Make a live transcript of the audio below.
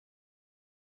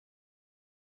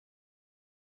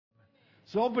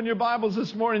So open your Bibles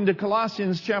this morning to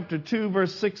Colossians chapter 2,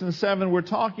 verse 6 and 7. We're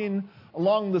talking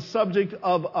along the subject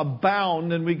of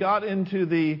abound, and we got into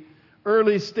the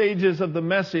early stages of the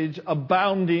message,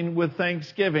 abounding with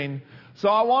thanksgiving. So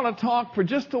I want to talk for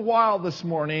just a while this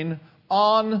morning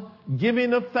on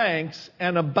giving of thanks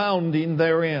and abounding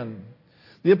therein.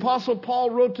 The Apostle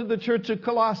Paul wrote to the church of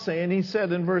Colossae, and he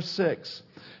said in verse 6,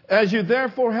 "As you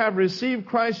therefore have received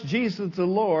Christ Jesus the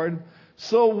Lord,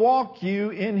 so walk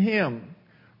you in Him,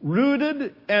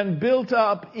 rooted and built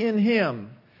up in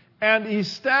Him, and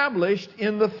established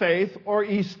in the faith," or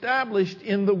established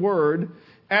in the Word,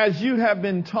 "as you have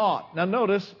been taught." Now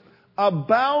notice,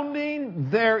 abounding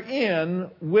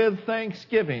therein with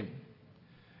thanksgiving.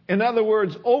 In other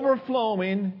words,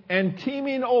 overflowing and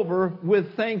teeming over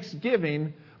with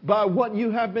thanksgiving by what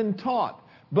you have been taught,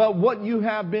 by what you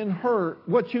have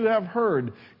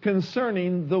heard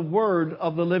concerning the Word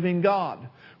of the living God.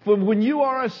 For when you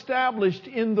are established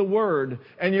in the Word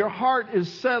and your heart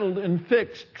is settled and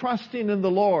fixed, trusting in the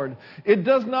Lord, it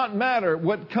does not matter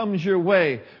what comes your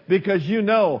way, because you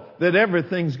know that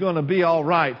everything's going to be all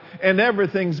right and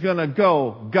everything's going to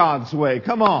go God's way.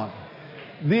 Come on.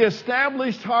 The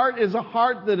established heart is a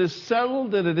heart that is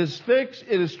settled, that it is fixed,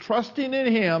 it is trusting in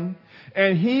Him,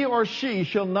 and he or she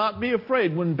shall not be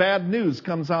afraid when bad news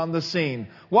comes on the scene.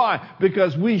 Why?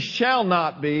 Because we shall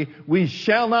not be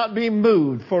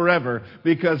moved forever,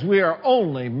 because we are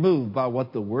only moved by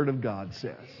what the Word of God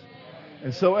says.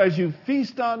 And so as you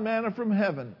feast on manna from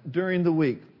heaven during the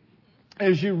week,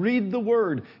 as you read the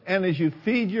Word, and as you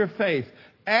feed your faith,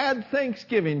 add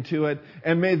thanksgiving to it,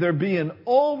 and may there be an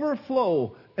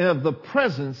overflow of the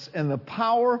presence and the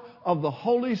power of the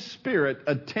Holy Spirit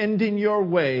attending your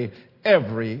way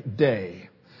every day.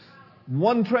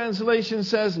 One translation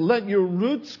says, "Let your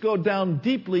roots go down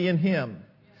deeply in Him,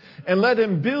 and let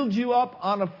Him build you up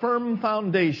on a firm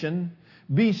foundation.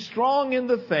 Be strong in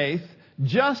the faith,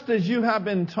 just as you have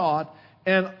been taught,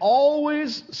 and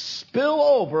always spill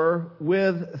over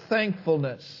with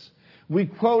thankfulness." We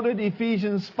quoted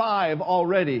Ephesians 5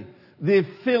 already. The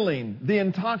filling, the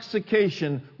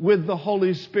intoxication with the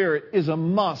Holy Spirit is a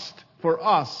must for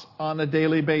us on a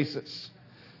daily basis.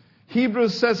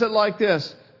 Hebrews says it like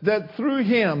this, that through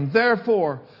Him,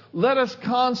 therefore, let us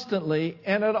constantly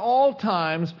and at all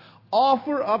times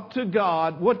offer up to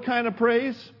God what kind of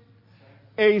praise?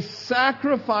 A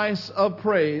sacrifice of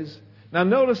praise. Now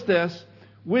notice this,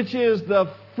 which is the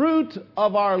fruit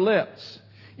of our lips.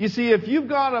 You see, if you've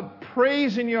got a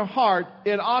praise in your heart,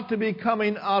 it ought to be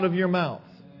coming out of your mouth.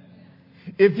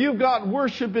 If you've got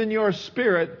worship in your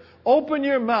spirit, open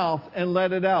your mouth and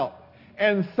let it out.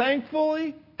 And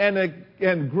thankfully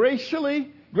and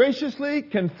graciously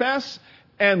confess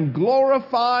and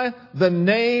glorify the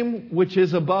name which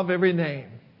is above every name.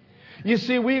 You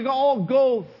see, we all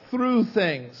go through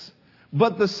things,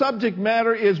 but the subject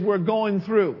matter is we're going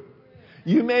through.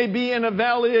 You may be in a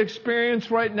valley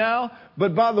experience right now,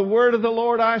 but by the word of the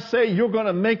Lord, I say you're going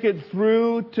to make it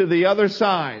through to the other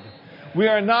side. We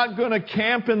are not going to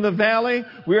camp in the valley.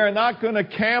 We are not going to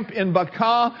camp in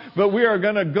Baca, but we are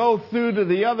going to go through to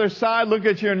the other side. Look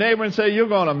at your neighbor and say, you're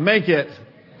going to make it.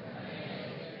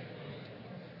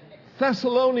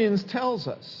 Thessalonians tells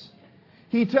us,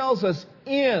 he tells us,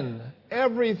 in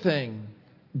everything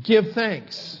give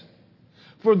thanks.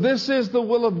 For this is the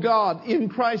will of God in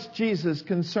Christ Jesus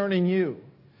concerning you.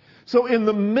 So in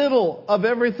the middle of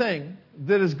everything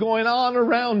that is going on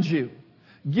around you,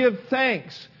 give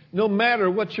thanks no matter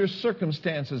what your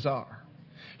circumstances are.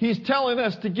 He's telling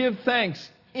us to give thanks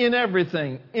in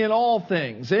everything, in all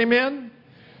things. Amen?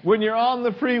 When you're on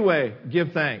the freeway,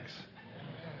 give thanks.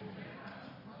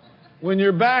 When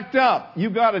you're backed up,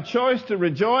 you've got a choice to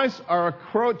rejoice or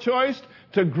a choice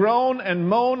to groan and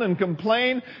moan and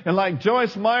complain. And like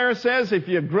Joyce Meyer says, if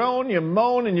you groan, you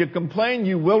moan, and you complain,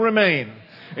 you will remain.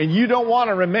 And you don't want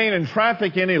to remain in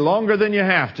traffic any longer than you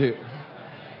have to.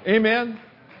 Amen?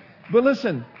 But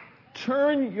listen,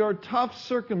 turn your tough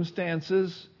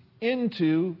circumstances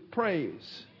into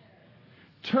praise.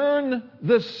 Turn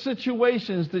the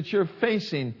situations that you're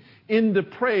facing into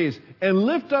praise, and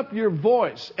lift up your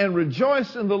voice and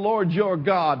rejoice in the Lord your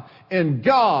God, and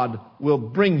God will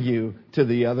bring you to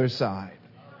the other side.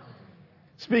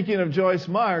 Speaking of Joyce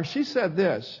Meyer, she said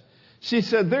this. She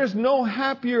said, there's no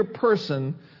happier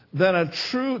person than a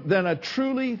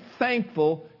truly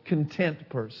thankful, content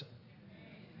person.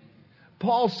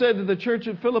 Paul said to the church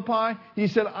at Philippi, he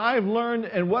said, I've learned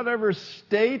in whatever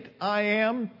state I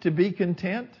am to be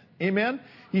content. Amen.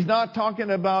 He's not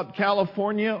talking about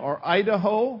California or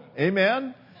Idaho.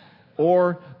 Amen.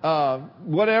 Or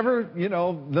whatever,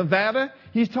 Nevada.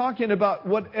 He's talking about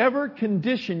whatever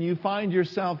condition you find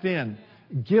yourself in.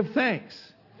 Give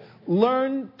thanks.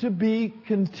 Learn to be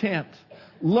content.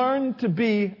 Learn to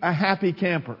be a happy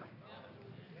camper.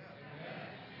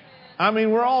 I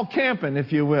mean, we're all camping,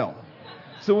 if you will.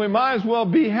 So we might as well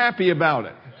be happy about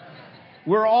it.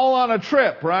 We're all on a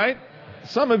trip, right?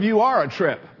 Some of you are a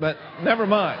trip, but never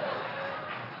mind.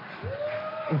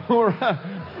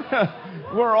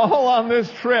 We're all on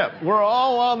this trip. We're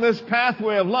all on this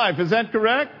pathway of life. Is that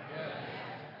correct?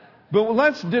 But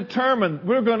let's determine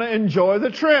we're going to enjoy the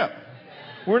trip.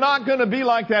 We're not going to be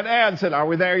like that ad said, are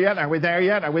we there yet? Are we there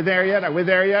yet? Are we there yet? Are we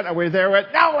there yet? Are we there yet?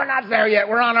 No, we're not there yet.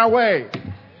 We're on our way.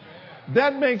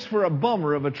 That makes for a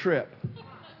bummer of a trip.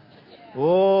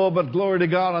 Oh, but glory to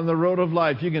God, on the road of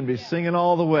life, you can be singing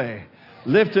all the way,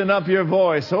 lifting up your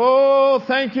voice. Oh,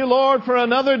 thank you, Lord, for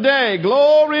another day.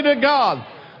 Glory to God.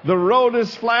 The road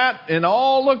is flat and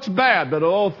all looks bad, but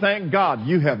oh, thank God,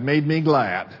 you have made me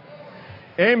glad.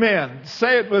 Amen.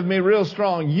 Say it with me real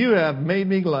strong. You have made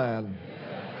me glad.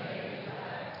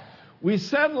 We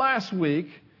said last week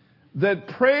that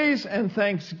praise and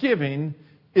thanksgiving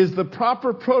is the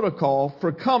proper protocol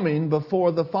for coming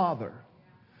before the Father.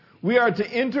 We are to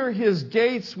enter His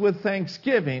gates with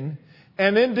thanksgiving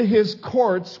and into His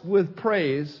courts with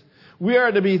praise. We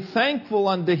are to be thankful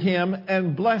unto Him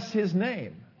and bless His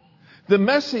name. The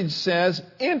message says,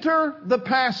 enter the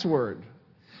password.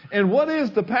 And what is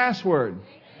the password?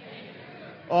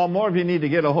 Oh, more of you need to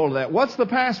get a hold of that. What's the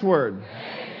password?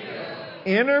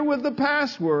 Enter with the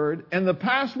password, and the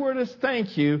password is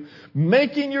thank you,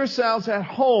 making yourselves at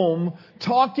home,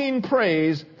 talking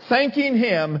praise, thanking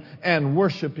Him, and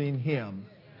worshiping Him.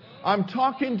 I'm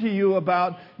talking to you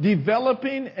about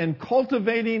developing and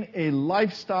cultivating a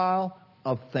lifestyle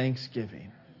of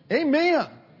thanksgiving. Amen.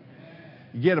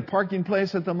 You get a parking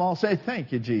place at the mall, say,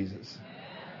 thank you, Jesus.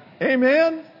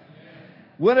 Amen.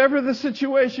 Whatever the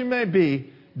situation may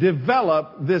be,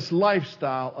 develop this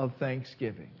lifestyle of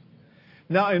thanksgiving.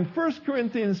 Now, in 1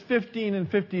 Corinthians 15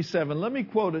 and 57, let me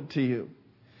quote it to you.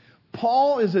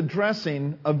 Paul is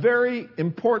addressing a very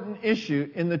important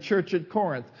issue in the church at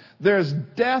Corinth. There's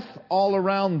death all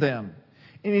around them.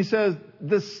 And he says,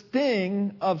 the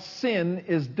sting of sin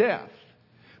is death.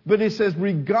 But he says,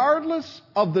 regardless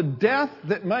of the death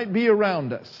that might be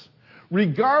around us,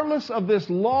 regardless of this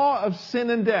law of sin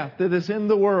and death that is in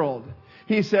the world,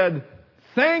 he said,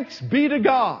 thanks be to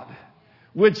God,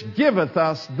 which giveth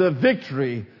us the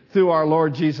victory through our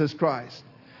Lord Jesus Christ.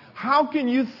 How can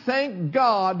you thank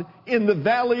God in the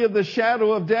valley of the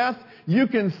shadow of death? You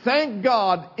can thank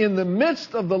God in the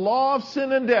midst of the law of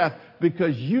sin and death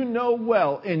because you know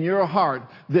well in your heart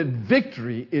that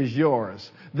victory is yours,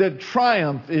 that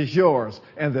triumph is yours,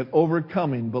 and that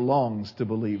overcoming belongs to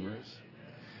believers.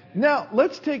 Now,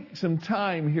 let's take some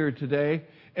time here today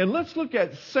and let's look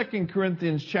at 2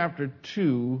 Corinthians chapter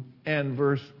 2 and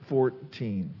verse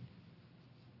 14.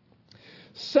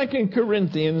 2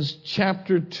 Corinthians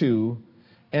chapter 2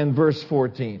 and verse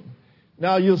 14.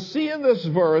 Now, you'll see in this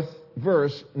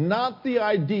verse not the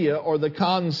idea or the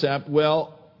concept,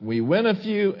 well, we win a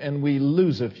few and we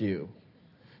lose a few.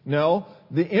 No,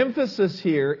 the emphasis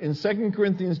here in 2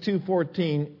 Corinthians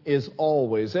 2:14 is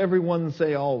always. Everyone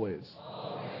say always.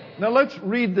 Now let's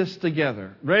read this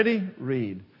together. Ready?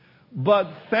 Read.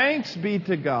 But thanks be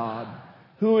to God,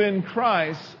 who in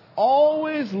Christ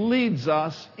always leads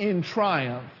us in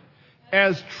triumph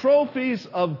as trophies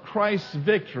of Christ's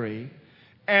victory,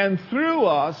 and through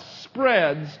us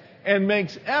spreads and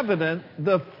makes evident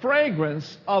the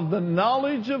fragrance of the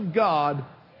knowledge of God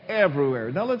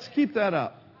everywhere. Now let's keep that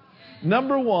up.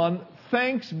 Number one,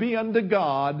 thanks be unto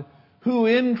God, who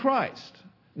in Christ,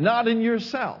 not in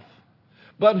yourself,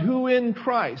 but who in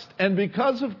Christ, and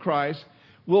because of Christ,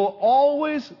 will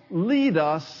always lead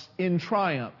us in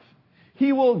triumph.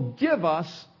 He will give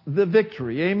us the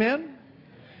victory. Amen?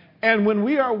 And when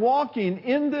we are walking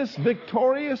in this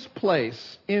victorious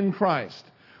place in Christ,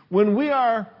 when we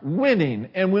are winning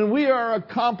and when we are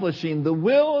accomplishing the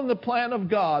will and the plan of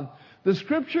God, the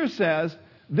Scripture says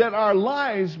that our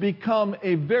lives become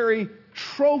a very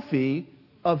trophy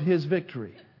of His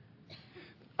victory.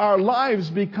 Our lives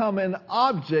become an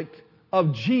object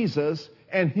of Jesus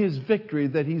and His victory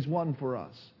that He's won for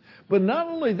us. But not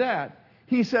only that,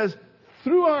 He says,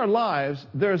 through our lives,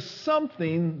 there's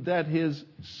something that is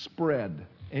spread.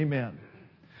 Amen.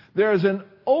 There's an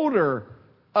odor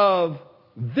of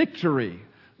victory.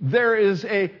 There is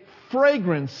a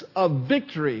fragrance of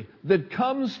victory that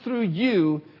comes through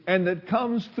you and that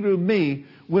comes through me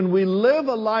when we live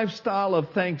a lifestyle of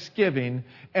thanksgiving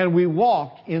and we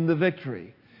walk in the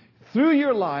victory. Through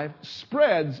your life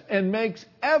spreads and makes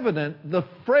evident the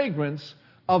fragrance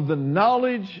of the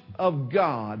knowledge of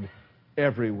God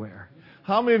everywhere.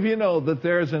 How many of you know that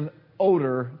there's an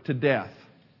odor to death?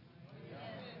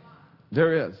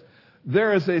 There is.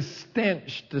 There is a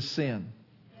stench to sin.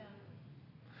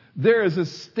 There is a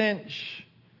stench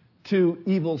to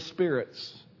evil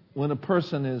spirits when a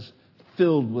person is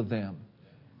filled with them.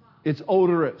 It's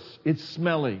odorous. It's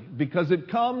smelly because it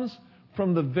comes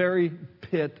from the very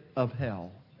pit of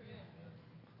hell.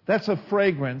 That's a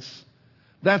fragrance.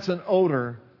 That's an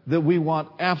odor that we want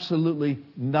absolutely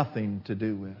nothing to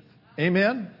do with.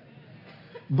 Amen?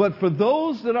 But for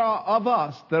those that are of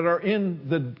us that are in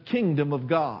the kingdom of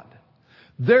God,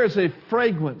 there's a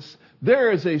fragrance.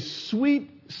 There is a sweet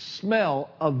smell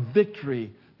of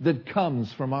victory that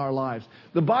comes from our lives.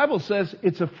 The Bible says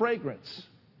it's a fragrance.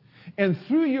 And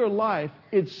through your life,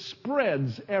 it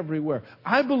spreads everywhere.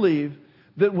 I believe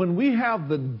that when we have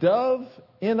the dove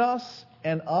in us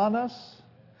and on us,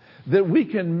 that we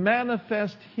can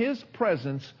manifest His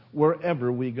presence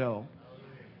wherever we go.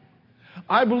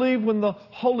 I believe when the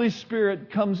Holy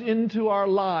Spirit comes into our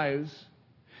lives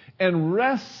and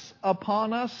rests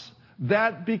upon us,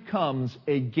 that becomes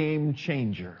a game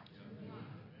changer.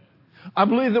 I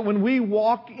believe that when we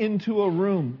walk into a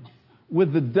room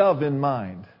with the dove in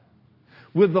mind,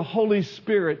 with the Holy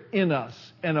Spirit in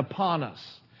us and upon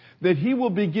us, that He will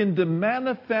begin to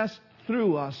manifest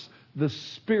through us the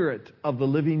Spirit of the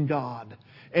living God.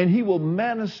 And He will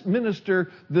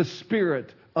minister the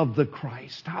Spirit of the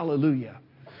Christ. Hallelujah.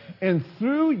 And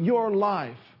through your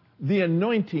life, the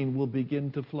anointing will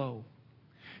begin to flow.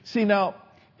 See, now,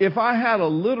 if I had a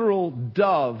literal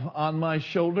dove on my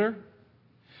shoulder,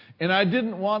 and I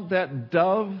didn't want that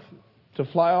dove to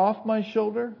fly off my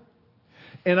shoulder,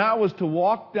 and I was to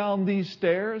walk down these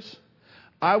stairs,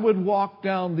 I would walk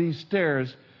down these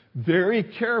stairs very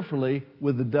carefully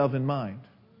with the dove in mind.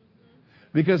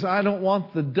 Because I don't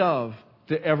want the dove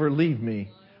to ever leave me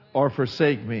or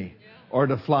forsake me or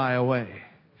to fly away.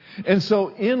 And so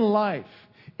in life,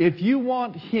 if you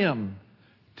want Him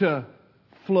to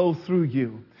flow through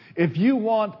you, if you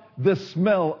want the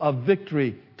smell of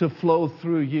victory to flow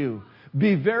through you,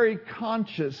 be very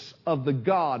conscious of the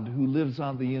God who lives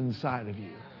on the inside of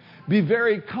you. Be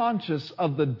very conscious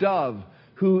of the dove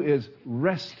who is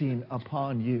resting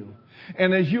upon you.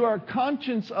 And as you are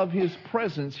conscious of His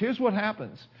presence, here's what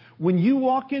happens. When you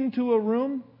walk into a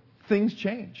room, things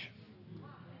change.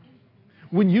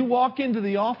 When you walk into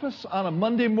the office on a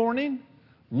Monday morning,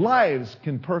 lives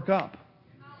can perk up.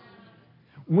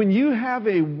 When you have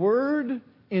a word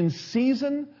in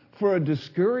season for a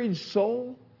discouraged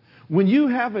soul, when you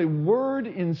have a word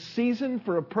in season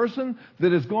for a person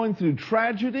that is going through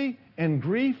tragedy and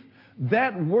grief,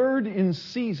 that word in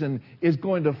season is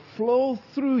going to flow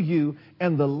through you,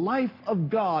 and the life of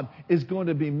God is going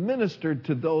to be ministered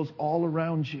to those all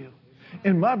around you.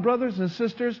 And my brothers and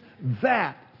sisters,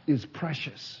 that is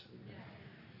precious.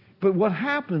 But what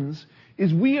happens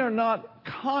is we are not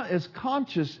as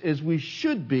conscious as we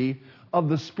should be of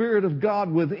the Spirit of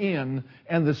God within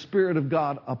and the Spirit of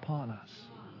God upon us.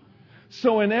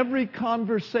 So in every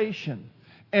conversation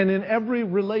and in every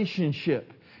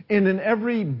relationship and in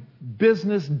every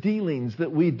business dealings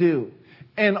that we do,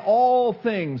 and all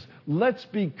things, let's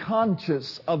be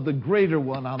conscious of the greater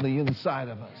one on the inside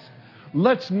of us.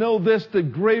 Let's know this,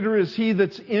 that greater is He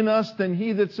that's in us than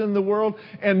he that's in the world,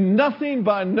 and nothing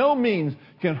by no means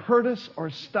can hurt us or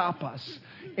stop us.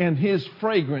 And His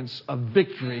fragrance of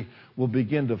victory will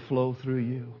begin to flow through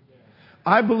you.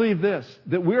 I believe this,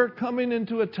 that we're coming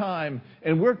into a time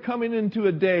and we're coming into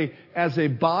a day as a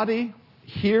body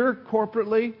here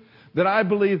corporately, that I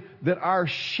believe that our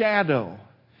shadow,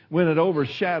 when it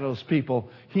overshadows people,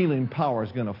 healing power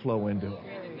is going to flow into it.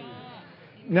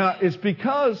 Now,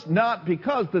 it's not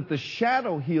because that the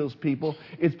shadow heals people,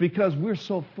 it's because we're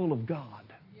so full of God.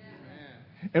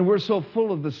 And we're so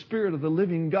full of the Spirit of the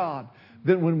living God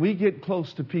that when we get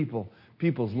close to people,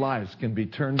 people's lives can be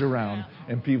turned around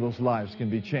and people's lives can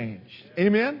be changed.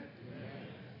 Amen?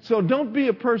 So don't be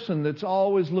a person that's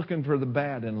always looking for the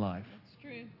bad in life.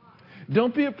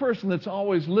 Don't be a person that's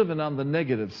always living on the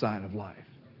negative side of life.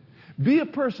 Be a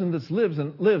person that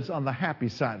lives on the happy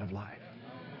side of life.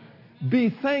 Be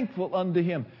thankful unto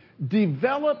Him.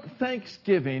 Develop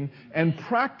thanksgiving and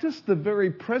practice the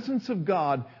very presence of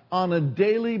God on a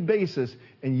daily basis,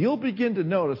 and you'll begin to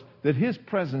notice that His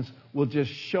presence will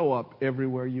just show up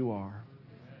everywhere you are.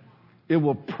 It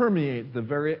will permeate the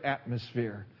very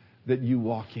atmosphere that you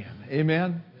walk in.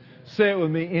 Amen? Say it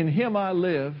with me. In Him I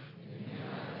live,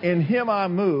 in Him I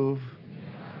move,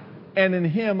 and in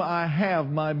Him I have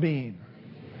my being.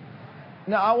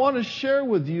 Now, I want to share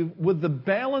with you, with the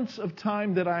balance of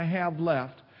time that I have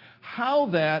left, how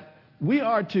that we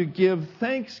are to give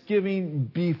thanksgiving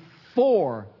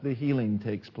before the healing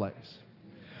takes place.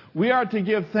 We are to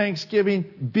give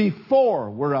thanksgiving before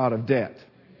we're out of debt.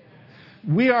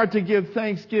 We are to give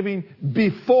thanksgiving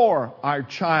before our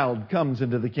child comes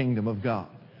into the kingdom of God.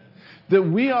 That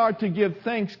we are to give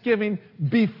thanksgiving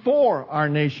before our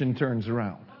nation turns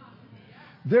around.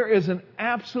 There is an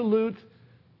absolute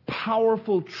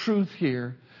powerful truth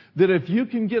here that if you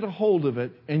can get a hold of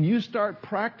it and you start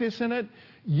practicing it,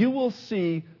 you will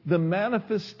see the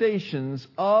manifestations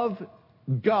of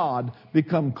God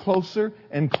become closer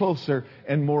and closer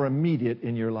and more immediate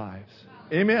in your lives.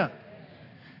 Amen.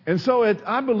 And so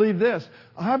I believe this.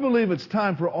 I believe it's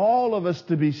time for all of us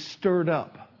to be stirred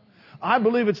up. I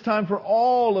believe it's time for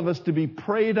all of us to be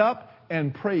prayed up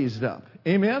and praised up.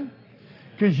 Amen?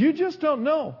 Because you just don't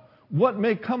know what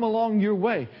may come along your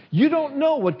way. You don't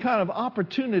know what kind of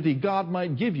opportunity God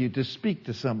might give you to speak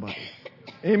to somebody.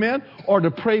 Amen? Or to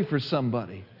pray for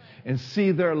somebody and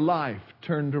see their life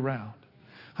turned around.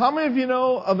 How many of you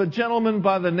know of a gentleman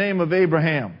by the name of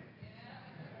Abraham?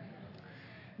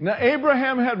 Now,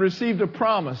 Abraham had received a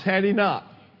promise, had he not?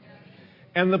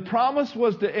 And the promise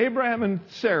was to Abraham and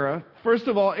Sarah, first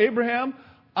of all, Abraham,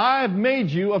 I have made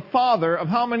you a father of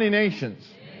how many nations?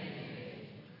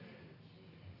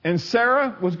 And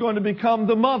Sarah was going to become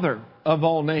the mother of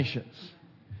all nations.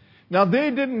 Now, they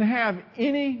didn't have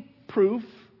any proof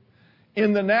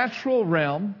in the natural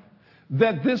realm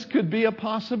that this could be a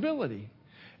possibility.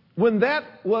 When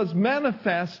that was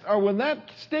manifest, or when that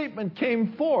statement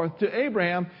came forth to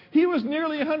Abraham, he was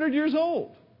nearly 100 years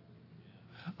old.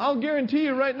 I'll guarantee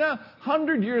you right now,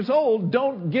 100 years old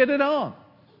don't get it on.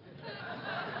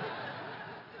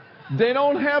 They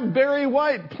don't have Barry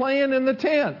White playing in the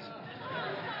tent.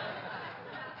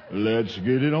 Let's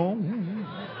get it on.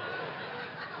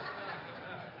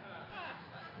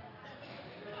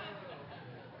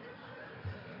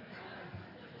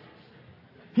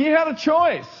 He had a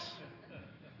choice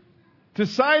to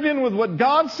side in with what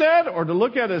God said or to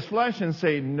look at his flesh and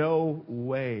say, no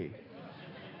way.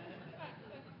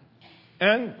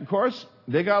 And, of course,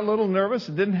 they got a little nervous.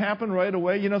 It didn't happen right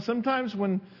away. You know, sometimes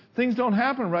when things don't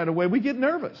happen right away, we get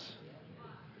nervous.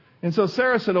 And so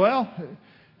Sarah said, well,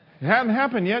 it hadn't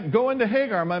happened yet. Go into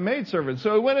Hagar, my maidservant.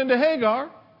 So he went into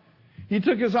Hagar. He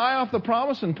took his eye off the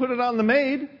promise and put it on the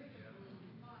maid.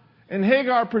 And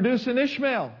Hagar produced an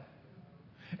Ishmael.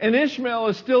 And Ishmael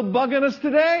is still bugging us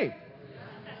today.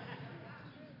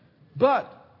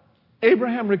 But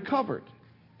Abraham recovered.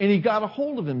 And he got a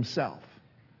hold of himself.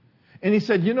 And he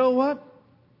said, you know what?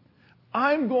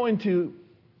 I'm going to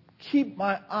keep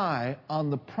my eye on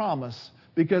the promise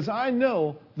because I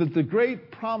know that the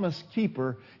great promise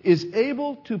keeper is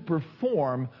able to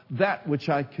perform that which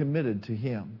I committed to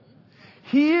him.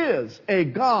 He is a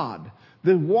God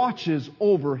that watches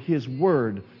over his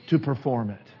word to perform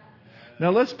it.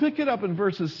 Now let's pick it up in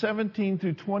verses 17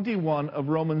 through 21 of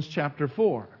Romans chapter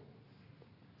 4.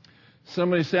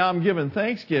 Somebody say, I'm giving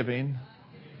thanksgiving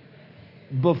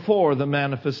before the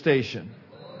manifestation.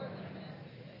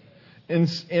 In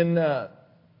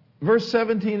verse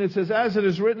 17 it says, as it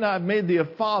is written, I have made thee a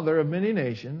father of many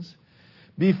nations,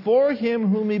 before him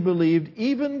whom he believed,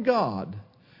 even God,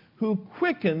 who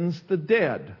quickens the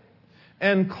dead,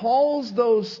 and calls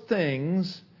those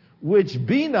things which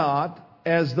be not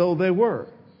as though they were.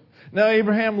 Now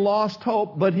Abraham lost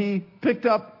hope, but he picked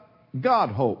up God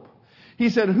hope. He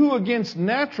said, who against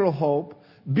natural hope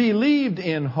believed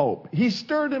in hope. He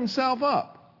stirred himself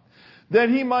up, that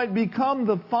he might become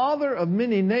the father of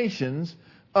many nations,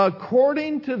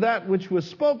 according to that which was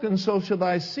spoken, so shall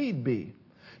thy seed be.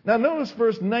 Now notice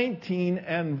verse 19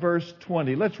 and verse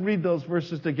 20. Let's read those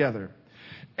verses together.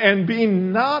 And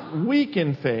being not weak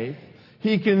in faith,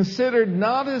 he considered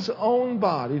not his own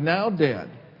body, now dead,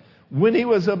 when he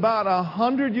was about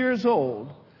 100 years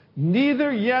old,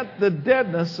 neither yet the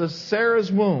deadness of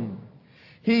Sarah's womb.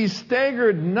 He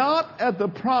staggered not at the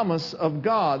promise of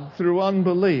God through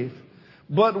unbelief,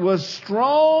 but was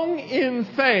strong in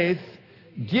faith,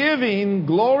 giving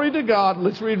glory to God.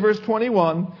 Let's read verse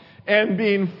 21. And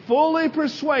being fully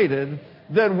persuaded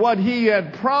that what he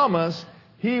had promised,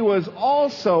 he was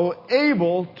also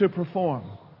able to perform.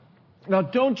 Now,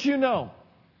 don't you know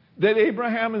that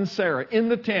Abraham and Sarah in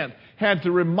the tent had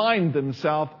to remind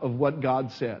themselves of what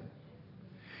God said?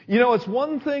 You know, it's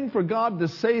one thing for God to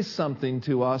say something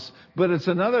to us, but it's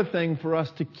another thing for us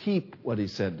to keep what he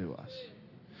said to us.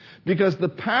 Because the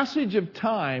passage of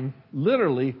time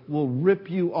literally will rip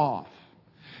you off.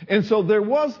 And so there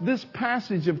was this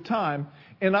passage of time,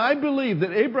 and I believe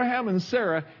that Abraham and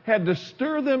Sarah had to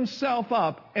stir themselves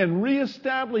up and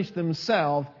reestablish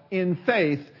themselves in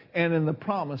faith and in the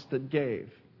promise that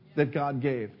God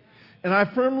gave. And I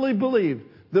firmly believe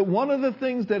that one of the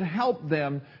things that helped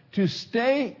them to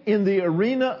stay in the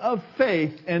arena of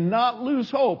faith and not lose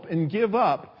hope and give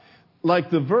up, like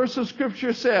the verse of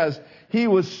Scripture says, he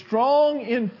was strong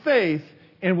in faith,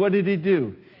 and what did he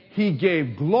do? He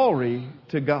gave glory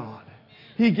to God.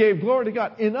 He gave glory to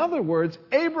God. In other words,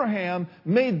 Abraham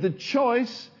made the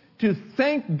choice to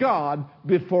thank God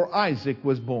before Isaac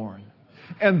was born.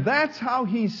 And that's how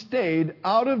he stayed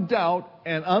out of doubt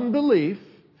and unbelief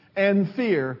and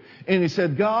fear. And he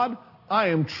said, God, I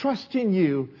am trusting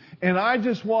you, and I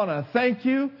just want to thank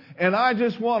you, and I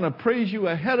just want to praise you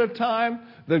ahead of time.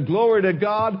 The glory to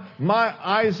God, my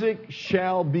Isaac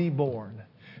shall be born.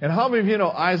 And how many of you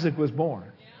know Isaac was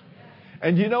born?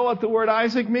 And you know what the word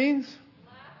Isaac means?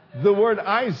 The word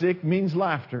Isaac means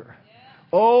laughter.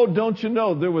 Oh, don't you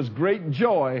know there was great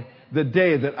joy the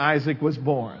day that Isaac was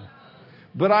born.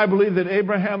 But I believe that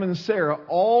Abraham and Sarah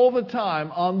all the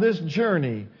time on this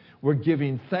journey were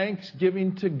giving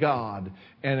thanksgiving to God.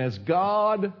 And as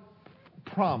God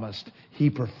promised, He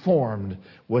performed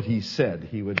what He said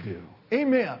He would do.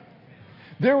 Amen.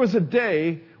 There was a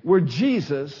day where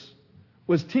Jesus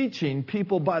was teaching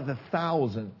people by the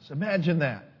thousands. Imagine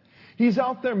that. He's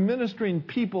out there ministering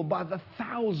people by the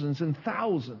thousands and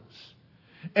thousands.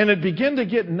 And it began to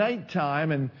get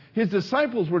nighttime, and his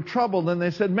disciples were troubled, and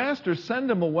they said, Master, send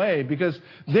them away because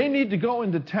they need to go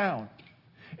into town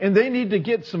and they need to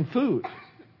get some food.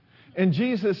 And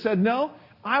Jesus said, no,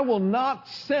 I will not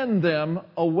send them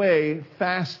away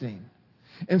fasting.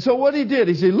 And so what he did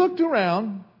is he looked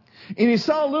around and he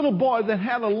saw a little boy that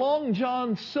had a Long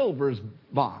John Silver's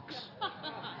box.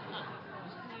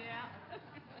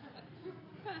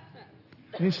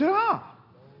 And he said,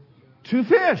 2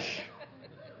 fish.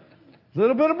 A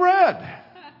little bit of bread.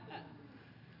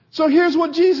 So here's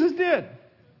what Jesus did.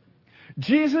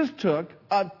 Jesus took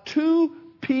a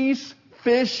 2-piece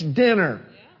fish dinner.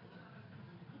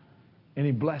 And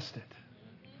He blessed it.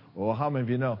 Well, how many of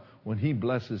you know when He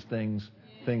blesses things,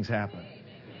 things happen?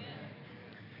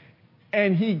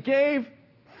 And He gave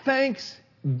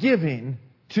thanksgiving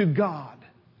to God.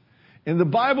 And the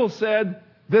Bible said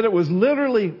that it was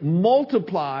literally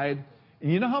multiplied.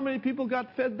 And you know how many people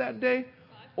got fed that day?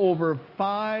 Over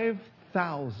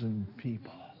 5,000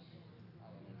 people.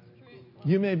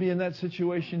 You may be in that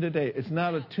situation today. It's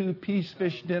not a 2-piece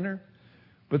fish dinner,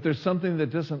 but there's something that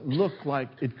doesn't look like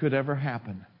it could ever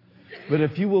happen. But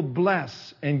if you will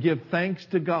bless and give thanks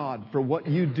to God for what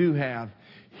you do have,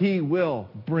 He will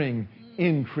bring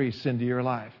increase into your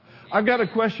life. I've got a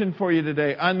question for you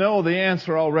today. I know the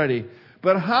answer already,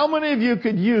 but how many of you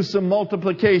could use some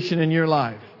multiplication in your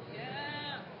life?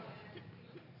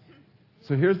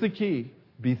 So here's the key.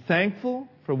 Be thankful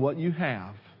for what you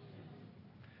have,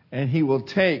 and He will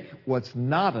take what's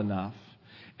not enough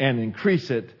and increase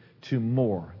it to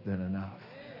more than enough.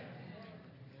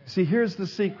 See, here's the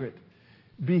secret.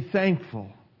 Be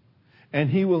thankful, and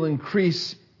He will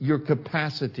increase your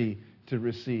capacity to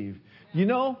receive. You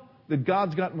know that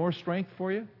God's got more strength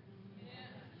for you?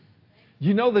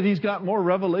 You know that He's got more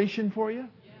revelation for you?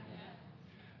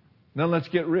 Now let's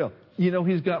get real. You know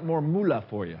He's got more moolah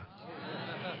for you.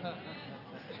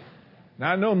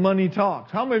 Now I know money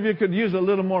talks. How many of you could use a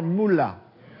little more moolah?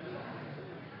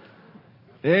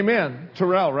 Amen.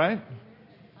 Terrell, right?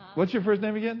 What's your first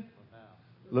name again?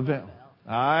 Lavelle.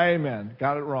 Amen.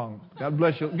 Got it wrong. God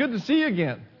bless you. Good to see you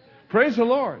again. Praise the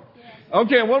Lord.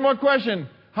 Okay, one more question.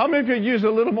 How many of you could use a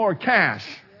little more cash?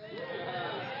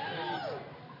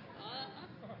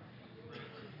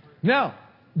 Now,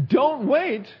 don't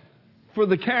wait for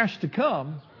the cash to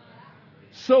come.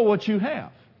 Sow what you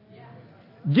have.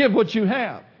 Give what you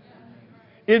have.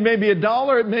 It may be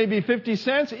 $1, it may be 50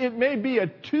 cents, it may be a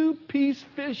 2-piece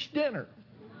fish dinner.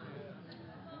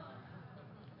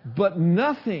 But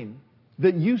nothing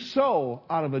that you sow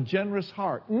out of a generous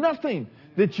heart, nothing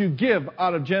that you give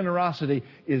out of generosity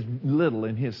is little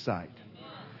in His sight.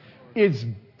 It's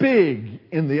big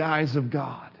in the eyes of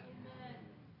God.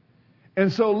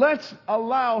 And so let's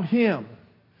allow Him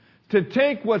to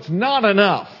take what's not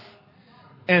enough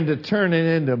and to turn it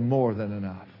into more than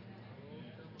enough.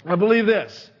 I believe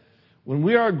this. When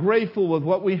we are grateful with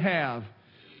what we have,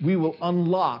 we will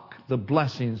unlock the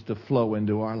blessings to flow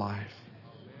into our life.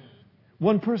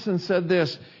 One person said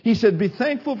this. He said, be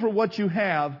thankful for what you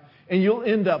have, and you'll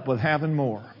end up with having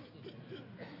more.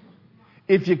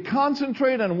 If you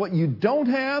concentrate on what you don't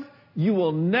have, you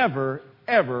will never,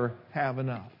 ever have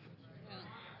enough.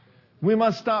 We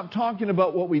must stop talking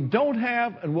about what we don't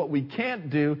have and what we can't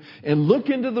do and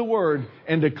look into the Word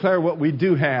and declare what we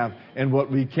do have and what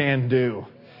we can do.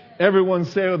 Everyone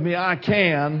say with me, I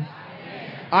can.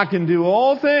 I can do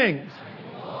all things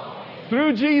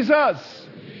through Jesus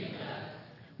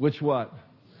Which what?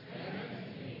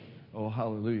 Oh,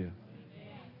 hallelujah.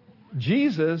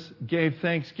 Jesus gave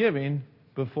thanksgiving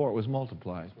before it was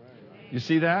multiplied. You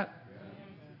see that?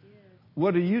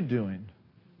 What are you doing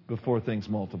before things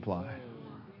multiply?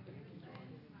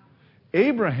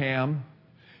 Abraham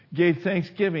gave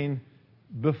thanksgiving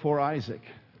before Isaac.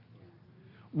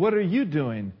 What are you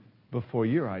doing before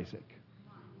you're Isaac?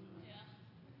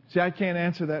 See, I can't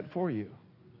answer that for you.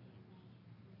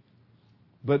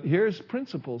 But here's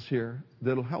principles here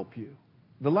that'll help you.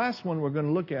 The last one we're going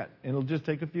to look at, and it'll just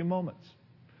take a few moments.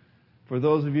 For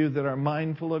those of you that are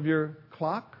mindful of your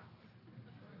clock,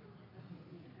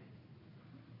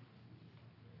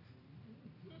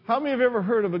 how many have ever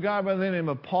heard of a guy by the name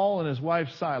of Paul and his wife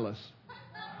Silas?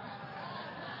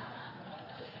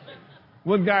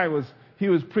 One guy was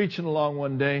preaching along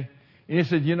one day, and he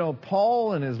said,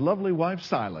 Paul and his lovely wife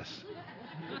Silas.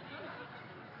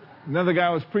 Another guy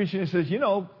was preaching, and he says,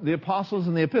 the apostles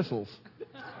and the epistles.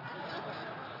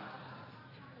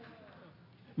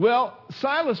 Well,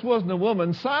 Silas wasn't a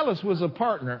woman. Silas was a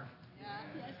partner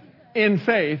in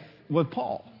faith with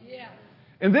Paul.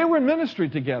 And they were in ministry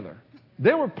together.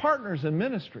 They were partners in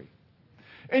ministry.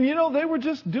 And they were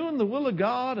just doing the will of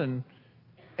God.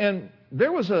 And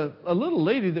there was a little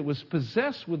lady that was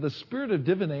possessed with the spirit of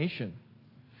divination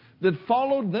that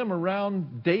followed them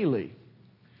around daily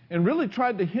and really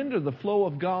tried to hinder the flow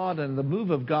of God and the move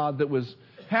of God that was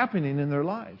happening in their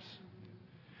lives.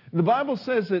 And the Bible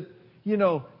says that,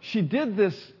 she did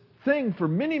this thing for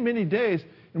many, many days.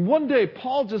 And one day,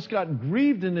 Paul just got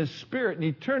grieved in his spirit, and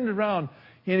he turned around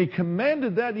and he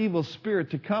commanded that evil spirit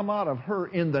to come out of her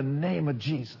in the name of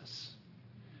Jesus.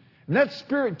 And that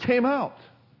spirit came out.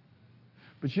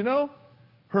 But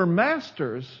her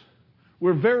masters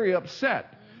were very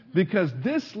upset because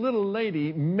this little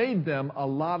lady made them a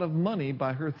lot of money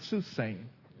by her soothsaying.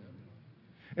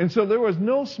 And so there was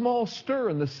no small stir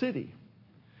in the city.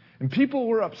 And people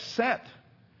were upset.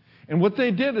 And what they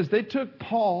did is they took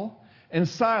Paul and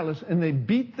Silas and they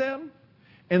beat them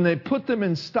and they put them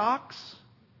in stocks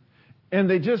and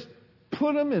they just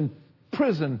put them in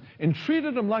prison and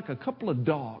treated them like a couple of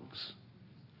dogs.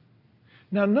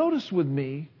 Now notice with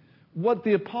me what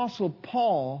the Apostle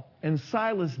Paul and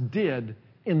Silas did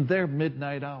in their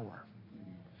midnight hour.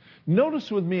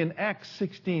 Notice with me in Acts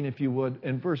 16, if you would,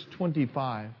 in verse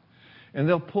 25. And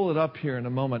they'll pull it up here in a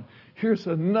moment. Here's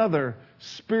another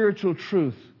spiritual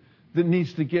truth that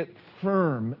needs to get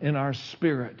firm in our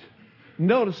spirit.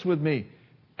 Notice with me.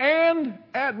 And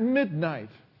at midnight.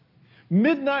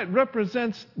 Midnight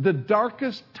represents the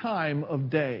darkest time of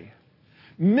day.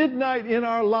 Midnight in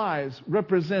our lives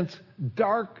represents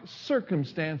dark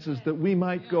circumstances that we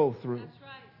might go through.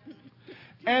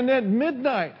 And at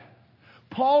midnight,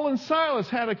 Paul and Silas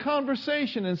had a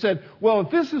conversation and said, well, if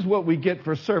this is what we get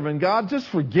for serving God, just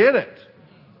forget it.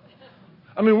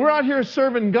 I mean, we're out here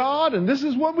serving God and this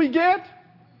is what we get?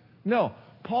 No,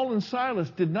 Paul and Silas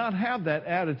did not have that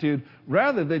attitude.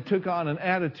 Rather, they took on an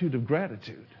attitude of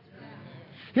gratitude.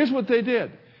 Here's what they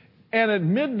did. And at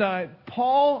midnight,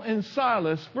 Paul and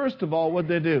Silas, first of all, what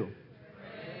did they do?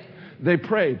 They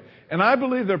prayed. And I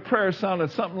believe their prayer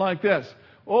sounded something like this.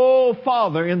 Oh,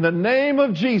 Father, in the name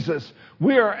of Jesus,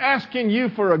 we are asking you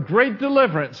for a great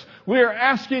deliverance. We are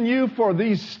asking you for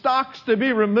these stocks to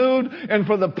be removed and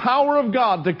for the power of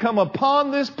God to come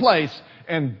upon this place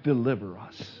and deliver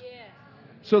us. Yeah.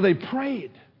 So they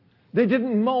prayed. They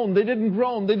didn't moan. They didn't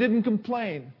groan. They didn't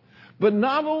complain. But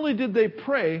not only did they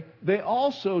pray, they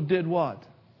also did what?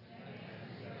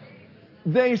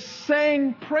 They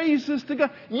sang praises to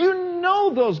God. You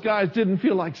know those guys didn't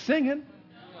feel like singing.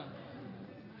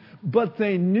 But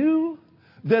they knew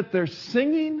that their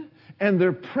singing and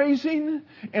their praising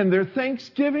and their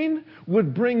thanksgiving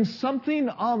would bring something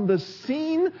on the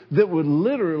scene that would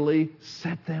literally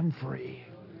set them free.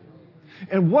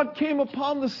 And what came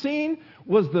upon the scene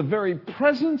was the very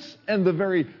presence and the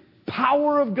very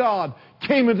power of God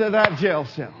came into that jail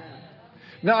cell.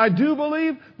 Now, I do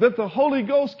believe that the Holy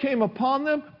Ghost came upon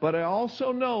them, but I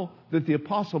also know that the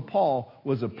Apostle Paul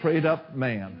was a prayed-up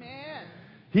man. Amen.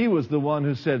 He was the one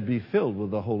who said, be filled with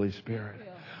the Holy Spirit.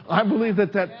 I believe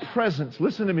that presence,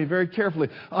 listen to me very carefully,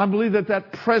 I believe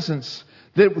that presence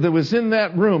that was in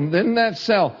that room, in that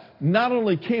cell, not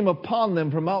only came upon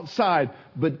them from outside,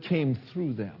 but came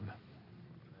through them.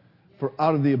 For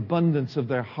out of the abundance of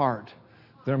their heart,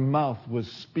 their mouth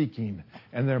was speaking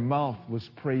and their mouth was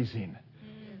praising.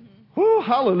 Whoo,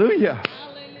 hallelujah.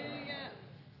 Hallelujah.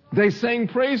 They sang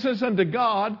praises unto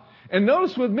God. And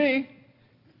notice with me,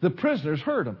 the prisoners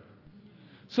heard them.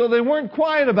 So they weren't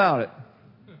quiet about it.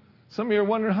 Some of you are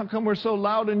wondering how come we're so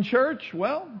loud in church?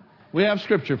 Well, we have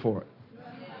scripture for it.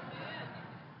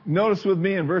 Notice with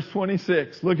me in verse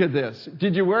 26. Look at this.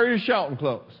 Did you wear your shouting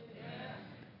clothes?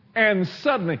 And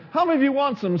suddenly, how many of you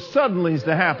want some suddenlies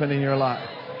to happen in your life?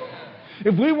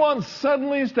 If we want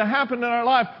suddenlies to happen in our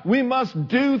life, we must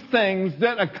do things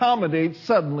that accommodate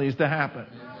suddenlies to happen.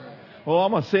 Oh,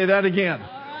 I'm going to say that again.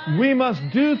 We must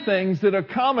do things that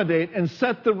accommodate and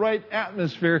set the right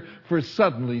atmosphere for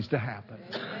suddenlies to happen.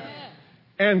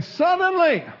 And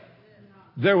suddenly,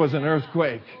 there was an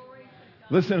earthquake.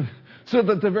 Listen, so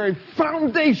that the very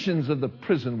foundations of the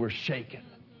prison were shaken.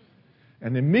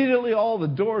 And immediately all the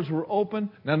doors were open.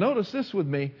 Now notice this with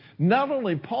me. Not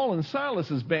only Paul and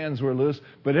Silas's bands were loose,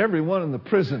 but everyone in the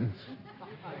prison.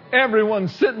 Everyone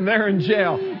sitting there in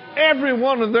jail. Every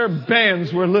one of their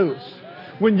bands were loose.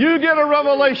 When you get a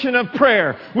revelation of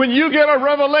prayer, when you get a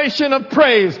revelation of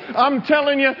praise, I'm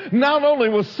telling you, not only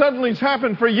will suddenlies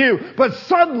happen for you, but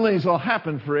suddenlies will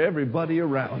happen for everybody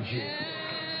around you.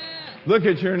 Look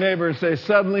at your neighbor and say,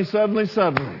 suddenly, suddenly,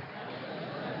 suddenly.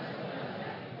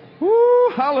 Woo,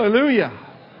 hallelujah.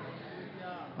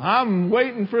 I'm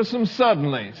waiting for some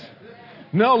suddenlies.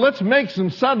 No, let's make some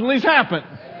suddenlies happen.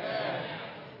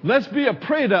 Let's be a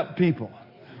prayed up people.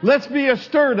 Let's be a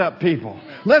stirred up people.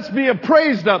 Let's be a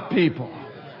praised up people.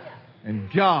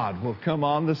 And God will come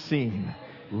on the scene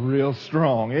real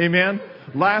strong. Amen.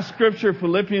 Last scripture,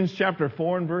 Philippians chapter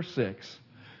 4 and verse 6.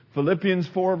 Philippians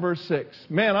 4 verse 6.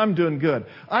 Man, I'm doing good.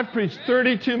 I've preached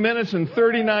 32 minutes and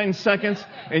 39 seconds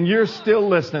and you're still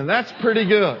listening. That's pretty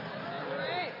good.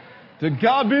 To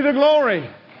God be the glory.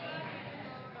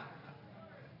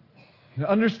 Now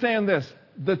understand this,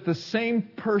 that the same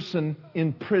person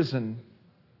in prison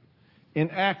in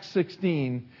Acts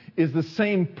 16 is the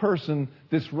same person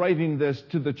that's writing this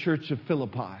to the church of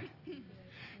Philippi.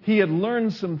 He had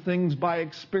learned some things by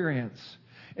experience.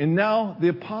 And now the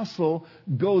apostle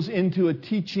goes into a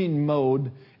teaching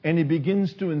mode and he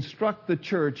begins to instruct the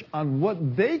church on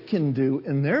what they can do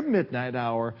in their midnight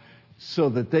hour so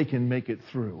that they can make it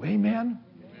through. Amen?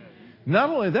 Not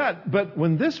only that, but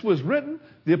when this was written,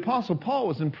 the apostle Paul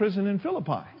was in prison in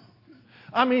Philippi.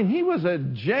 I mean, he was a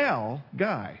jail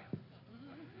guy.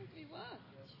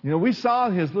 You know, we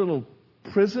saw his little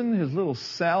prison, his little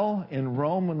cell in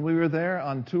Rome when we were there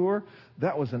on tour.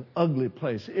 That was an ugly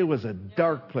place. It was a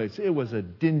dark place. It was a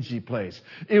dingy place.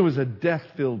 It was a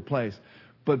death-filled place.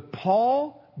 But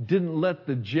Paul didn't let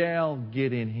the jail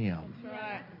get in him.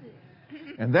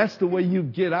 And that's the way you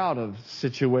get out of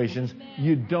situations.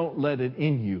 You don't let it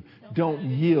in you. Don't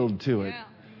yield to it.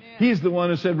 He's the one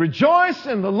who said, rejoice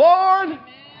in the Lord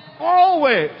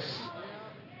always.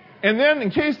 And then, in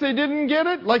case they didn't get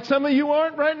it, like some of you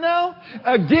aren't right now,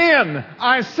 again,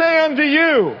 I say unto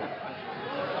you.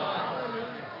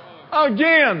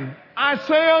 Again, I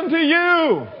say unto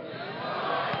you.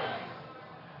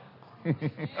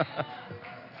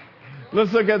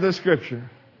 Let's look at the scripture.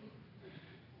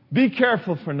 Be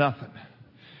careful for nothing.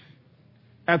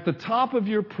 At the top of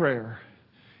your prayer,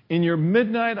 in your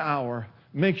midnight hour,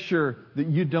 make sure that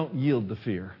you don't yield to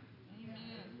fear.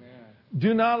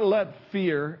 Do not let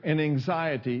fear and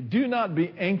anxiety, do not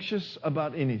be anxious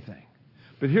about anything.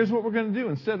 But here's what we're going to do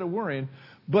instead of worrying.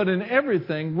 But in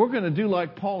everything, we're going to do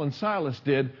like Paul and Silas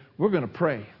did. We're going to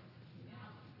pray.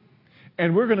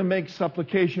 And we're going to make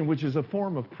supplication, which is a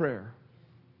form of prayer.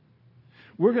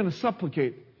 We're going to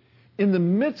supplicate. In the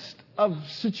midst of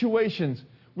situations,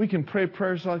 we can pray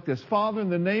prayers like this. Father, in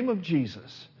the name of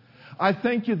Jesus, I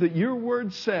thank you that your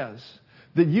word says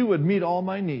that you would meet all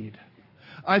my need.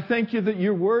 I thank you that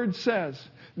your word says,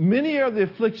 many are the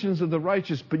afflictions of the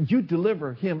righteous, but you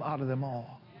deliver him out of them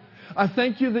all. I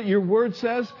thank you that your word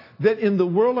says that in the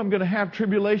world I'm going to have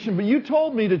tribulation, but you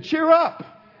told me to cheer up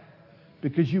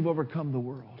because you've overcome the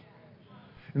world.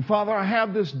 And Father, I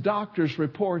have this doctor's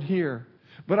report here,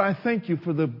 but I thank you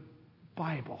for the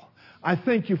Bible. I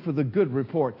thank you for the good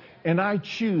report, and I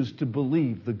choose to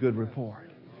believe the good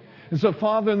report. And so,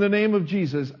 Father, in the name of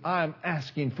Jesus, I'm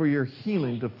asking for your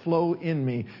healing to flow in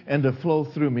me and to flow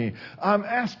through me. I'm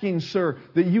asking, sir,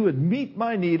 that you would meet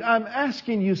my need. I'm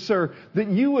asking you, sir, that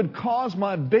you would cause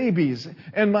my babies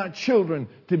and my children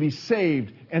to be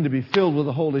saved and to be filled with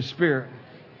the Holy Spirit.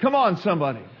 Come on,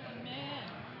 somebody.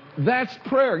 That's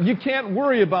prayer. You can't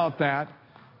worry about that.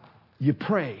 You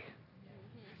pray.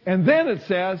 And then it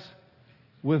says,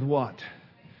 with what?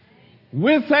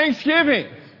 With thanksgiving.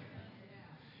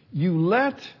 You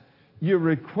let your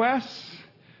requests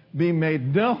be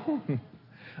made known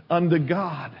unto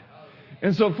God.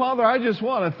 And so, Father, I just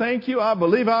want to thank you. I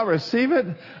believe I receive it.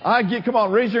 Come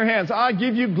on, raise your hands. I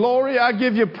give you glory. I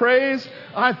give you praise.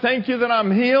 I thank you that I'm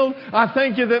healed. I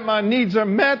thank you that my needs are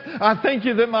met. I thank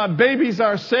you that my babies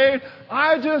are saved.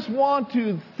 I just want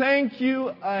to thank you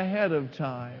ahead of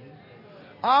time.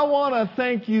 I want to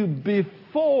thank you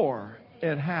before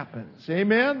it happens.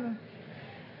 Amen?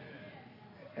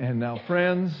 And now,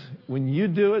 friends, when you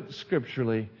do it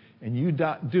scripturally and you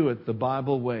do it the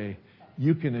Bible way,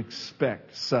 you can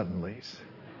expect suddenlies.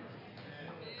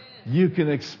 You can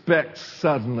expect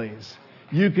suddenlies.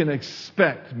 You can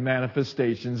expect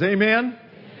manifestations. Amen?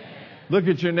 Look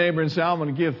at your neighbor and say, I'm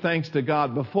going to give thanks to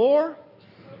God before,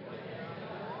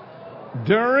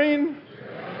 during,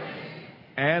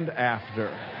 and after.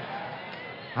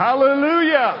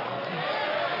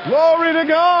 Hallelujah! Glory to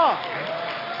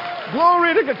God!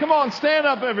 Glory to God! Come on, stand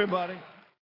up, everybody.